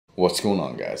What's going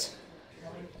on, guys?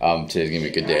 Today's gonna be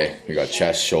a good day. We got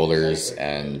chest, shoulders,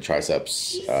 and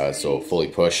triceps, so fully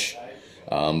push.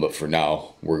 But for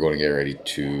now, we're going to get ready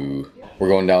to. We're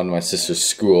going down to my sister's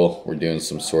school. We're doing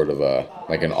some sort of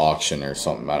like an auction or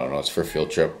something. I don't know. It's for a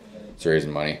field trip. It's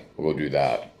raising money. We'll go do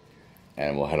that,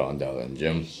 and we'll head on down to the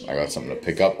gym. I got something to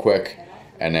pick up quick,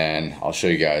 and then I'll show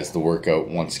you guys the workout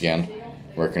once again.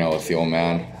 Working out with the old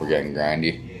man. We're getting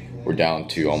grindy. We're down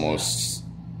to almost.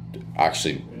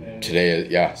 Actually, today,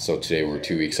 yeah. So today we're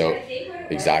 2 weeks out.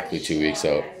 Exactly 2 weeks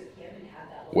out.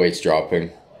 Weights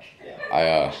dropping.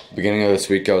 Beginning of this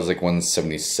week I was like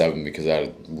 177 because I had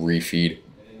a refeed,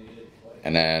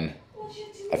 and then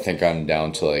I think I'm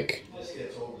down to like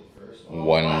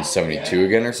 172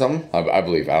 again or something. I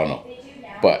believe, I don't know,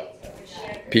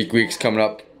 but peak week's coming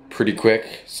up pretty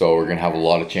quick, so we're gonna have a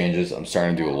lot of changes. I'm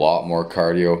starting to do a lot more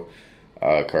cardio.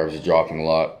 Carbs are dropping a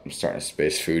lot. I'm starting to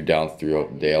space food down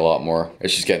throughout the day a lot more.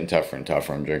 It's just getting tougher and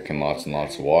tougher. I'm drinking lots and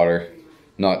lots of water,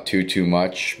 not too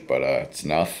much, but it's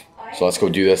enough. So let's go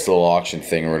do this little auction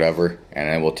thing or whatever, and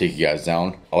then we'll take you guys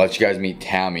down. I'll let you guys meet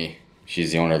Tammy.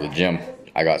 She's the owner of the gym.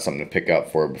 I got something to pick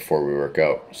up for her before we work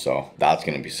out, so that's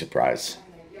gonna be a surprise.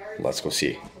 Let's go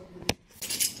see.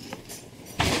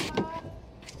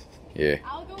 Yeah.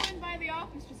 I'll go in by the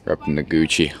office. Repping the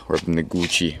Gucci. Repping the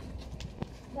Gucci.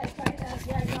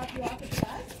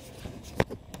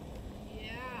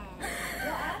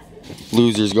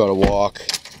 Losers gotta walk.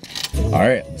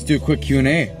 Alright, let's do a quick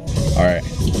Q&A. Alright,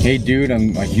 hey dude,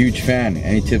 I'm a huge fan.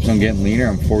 Any tips on getting leaner?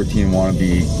 I'm 14 and want to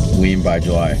be lean by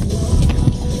July.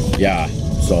 Yeah,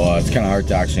 so it's kind of hard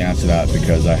to actually answer that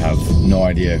because I have no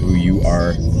idea who you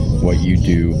are, what you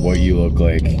do, what you look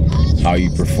like, how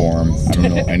you perform. I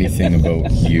don't know anything about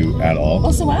you at all.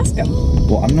 Also ask him.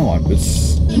 Well, I'm not.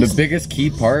 It's the biggest key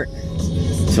part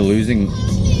to losing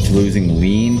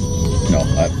lean. No,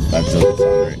 that doesn't sound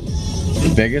right.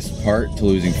 The biggest part to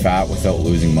losing fat without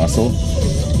losing muscle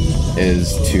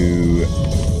is to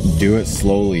do it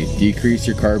slowly. Decrease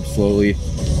your carbs slowly,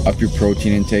 up your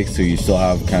protein intake so you still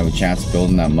have kind of a chance of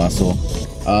building that muscle.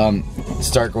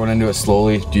 Start going into it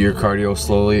slowly, do your cardio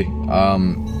slowly,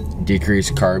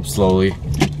 decrease carbs slowly.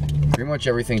 Pretty much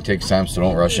everything takes time, so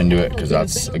don't rush into it because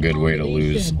that's a good way to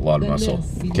lose a lot of muscle.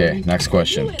 Okay, next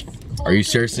question. Are you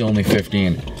seriously only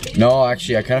 15? No,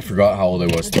 actually, I kind of forgot how old I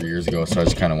was 3 years ago, so I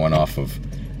just kind of went off of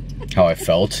how I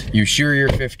felt. You sure you're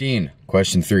 15?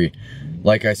 Question 3.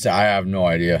 Like I said, I have no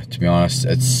idea, to be honest.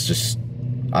 It's just,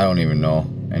 I don't even know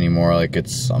anymore. Like,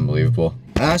 it's unbelievable.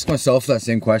 I ask myself that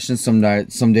same question some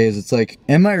days. It's like,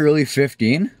 am I really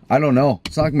 15? I don't know.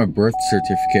 It's not like my birth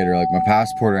certificate or like my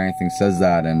passport or anything says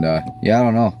that. And yeah, I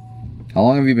don't know. How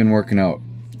long have you been working out?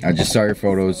 I just saw your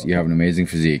photos. You have an amazing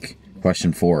physique.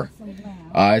 Question 4.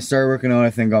 I started working out, I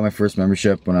think, got my first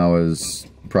membership when I was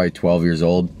probably 12 years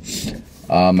old.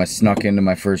 I snuck into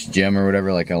my first gym or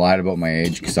whatever. Like, I lied about my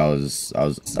age because I was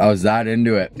that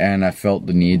into it, and I felt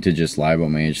the need to just lie about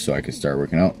my age so I could start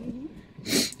working out.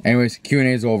 Anyways,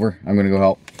 Q&A is over. I'm gonna go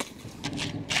help.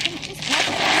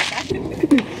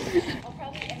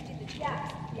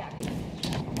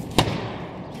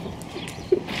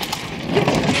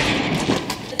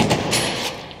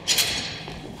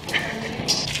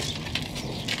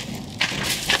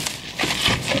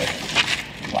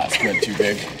 Got too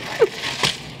big.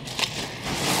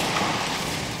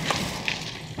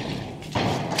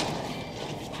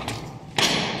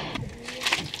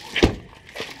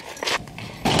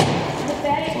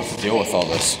 What's the deal with all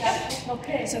this?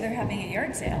 Okay. So they're having a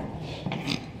yard sale.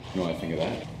 You want to think of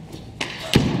that?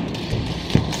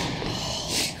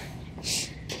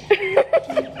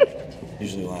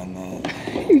 Usually land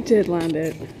that. You did land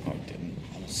it. Oh, I didn't.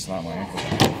 I just slapped my ankle.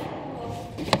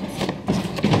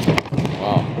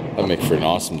 Wow, that'd make for an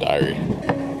awesome diary.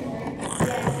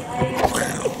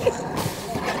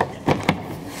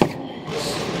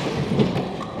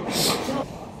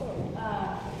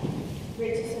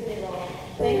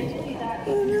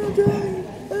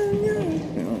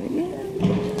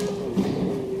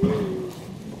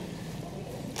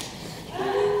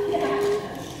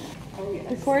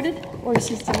 Recorded? Or is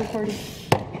she still recording?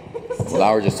 Well,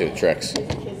 now we're just doing tricks.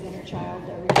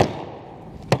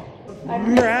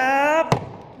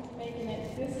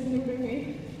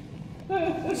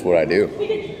 That's what I do.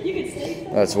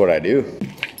 That's what I do.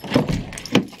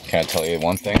 Can I tell you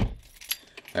one thing?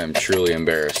 I am truly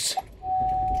embarrassed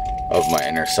of my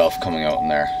inner self coming out in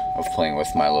there, of playing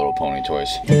with My Little Pony toys.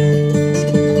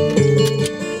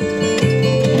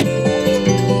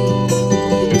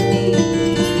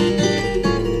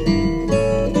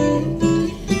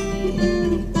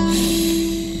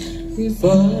 If I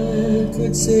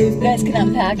could save You guys can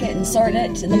unpack it and sort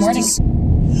it in the morning.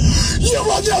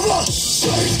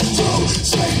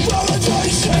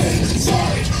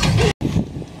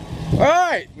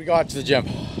 Alright, we got to the gym.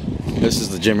 This is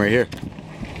the gym right here.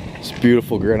 It's a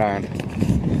beautiful gridiron.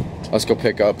 Let's go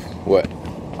pick up what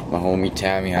my homie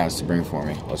Tammy has to bring for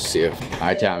me. Let's see if...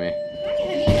 Hi Tammy.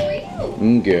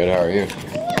 I'm good, how are you?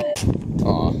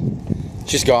 Aw.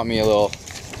 She's got me a little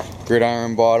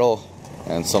gridiron bottle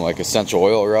and some like essential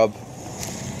oil rub.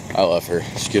 I love her.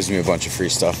 She gives me a bunch of free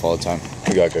stuff all the time.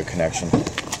 We got good connection.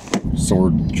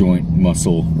 Sword joint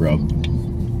muscle rub.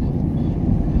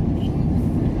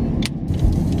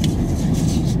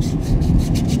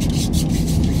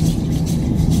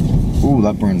 Ooh,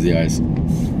 that burns the eyes.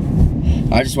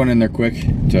 I just went in there quick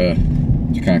to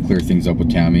kind of clear things up with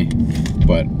Tammy,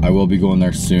 but I will be going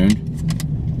there soon.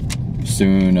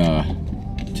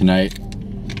 Tonight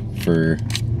for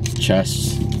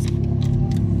chest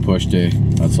push day.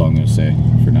 That's all I'm gonna say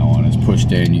for now on is push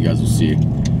day, and you guys will see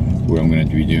what I'm gonna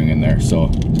be doing in there. So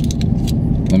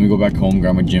let me go back home,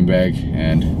 grab my gym bag,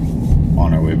 and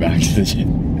on our way back to the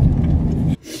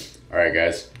gym. Alright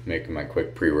guys, making my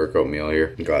quick pre-workout meal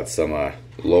here. Got some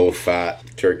low-fat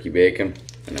turkey bacon,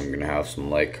 and I'm gonna have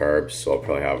some light carbs, so I'll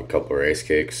probably have a couple of rice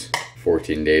cakes.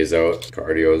 14 days out,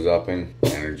 cardio's upping,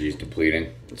 energy's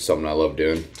depleting. It's something I love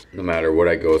doing, no matter what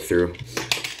I go through.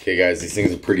 Okay guys, these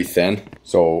things are pretty thin,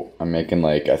 so I'm making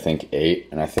like, I think 8,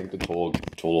 and I think the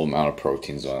total amount of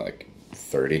protein is only like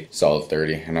 30, solid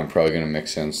 30, and I'm probably gonna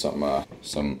mix in some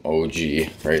OG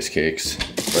rice cakes.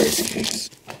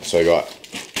 So I got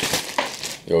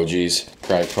the OGs.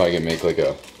 Probably gonna make like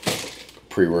a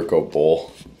pre-workout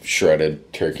bowl,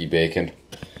 shredded turkey bacon,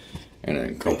 and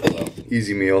then crumpled up.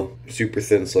 Easy meal, super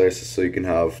thin slices so you can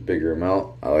have a bigger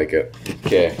amount. I like it.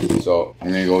 Okay, so I'm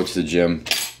gonna go to the gym,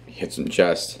 hit some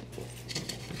chest.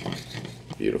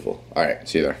 Beautiful. All right,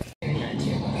 see you there.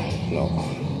 No.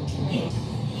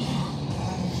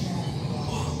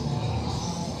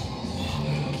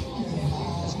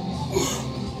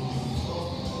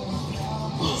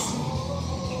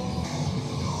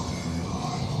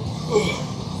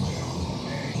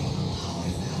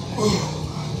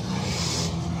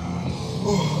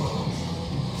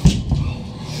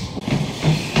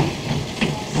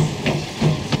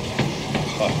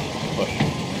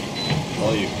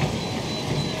 All you.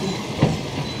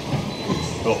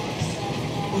 Go.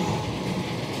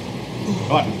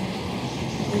 Come on.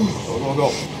 Go, go, go.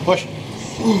 Push.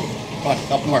 Come on,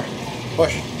 couple more.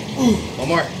 Push. One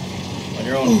more. On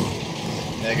your own.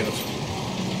 Negative.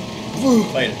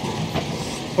 Fight it.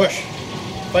 Push.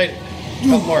 Fight it.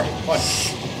 Couple more. One.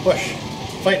 Push.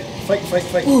 Fight. Fight, fight,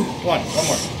 fight. One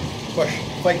more. Push.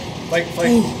 Fight, fight,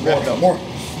 fight. Wrap it up. More.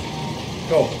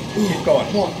 Go. Keep going.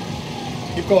 More.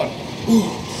 Keep going.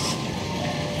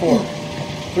 4,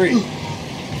 3,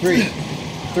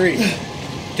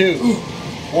 2,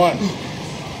 1.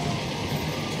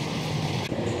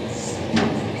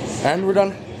 And we're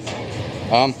done.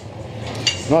 I'm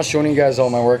not showing you guys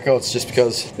all my workouts just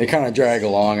because they kind of drag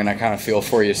along and I kind of feel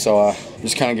for you, so I'm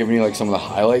just kind of giving you like some of the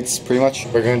highlights pretty much.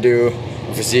 We're gonna do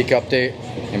a physique update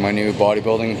in my new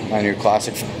bodybuilding,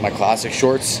 my classic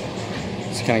shorts.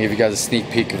 Just kind of give you guys a sneak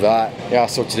peek of that. Yeah,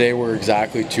 so today we're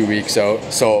exactly 2 weeks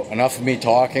out. So enough of me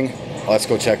talking. Let's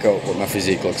go check out what my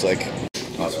physique looks like.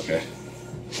 That's okay.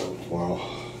 Wow.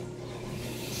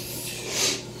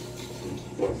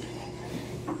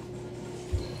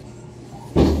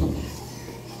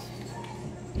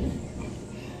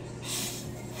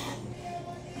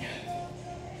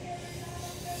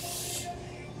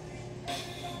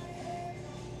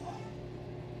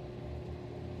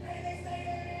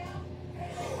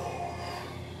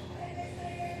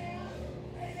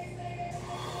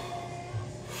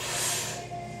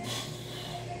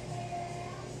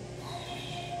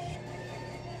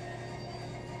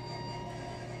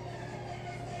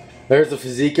 There's the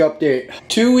physique update.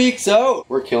 2 weeks out.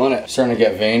 We're killing it. Starting to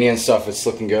get veiny and stuff. It's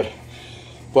looking good.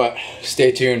 But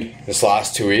stay tuned. This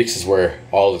last 2 weeks is where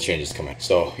all the changes come in.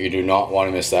 So you do not want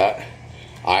to miss that.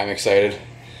 I'm excited.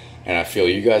 And I feel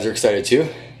you guys are excited too.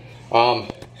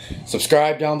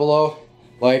 Subscribe down below.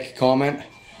 Like, comment.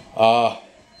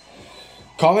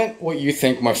 Comment what you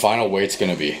think my final weight's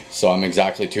gonna be. So I'm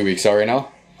exactly 2 weeks out right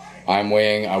now. I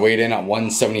weighed in at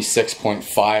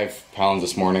 176.5 pounds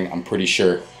this morning, I'm pretty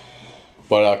sure.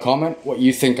 But comment what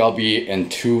you think I'll be in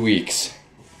 2 weeks.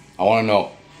 I wanna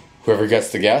know. Whoever gets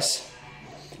the guess,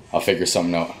 I'll figure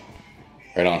something out.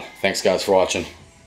 Right on. Thanks guys for watching.